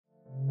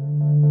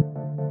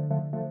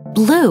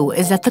Blue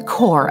is at the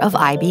core of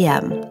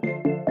IBM.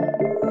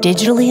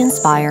 Digitally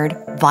inspired,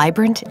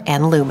 vibrant,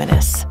 and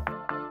luminous.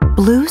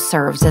 Blue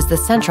serves as the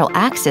central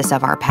axis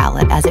of our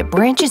palette as it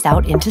branches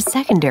out into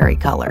secondary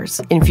colors,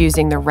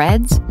 infusing the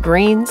reds,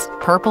 greens,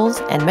 purples,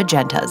 and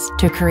magentas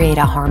to create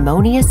a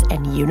harmonious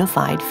and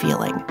unified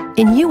feeling.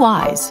 In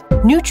UIs,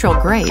 neutral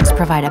grays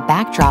provide a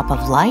backdrop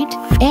of light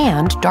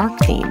and dark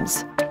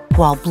themes,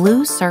 while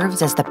blue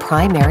serves as the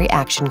primary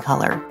action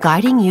color,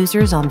 guiding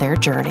users on their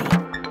journey.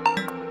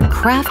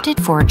 Crafted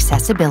for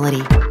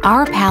accessibility,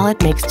 our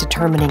palette makes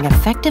determining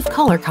effective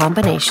color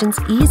combinations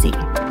easy.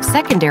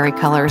 Secondary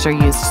colors are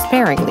used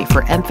sparingly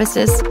for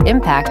emphasis,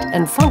 impact,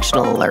 and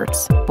functional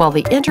alerts, while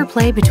the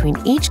interplay between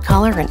each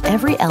color and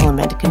every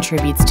element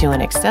contributes to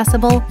an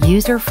accessible,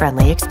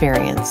 user-friendly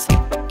experience.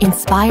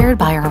 Inspired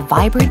by our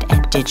vibrant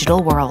and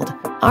digital world,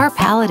 our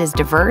palette is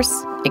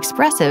diverse,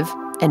 expressive,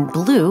 and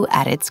blue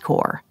at its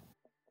core.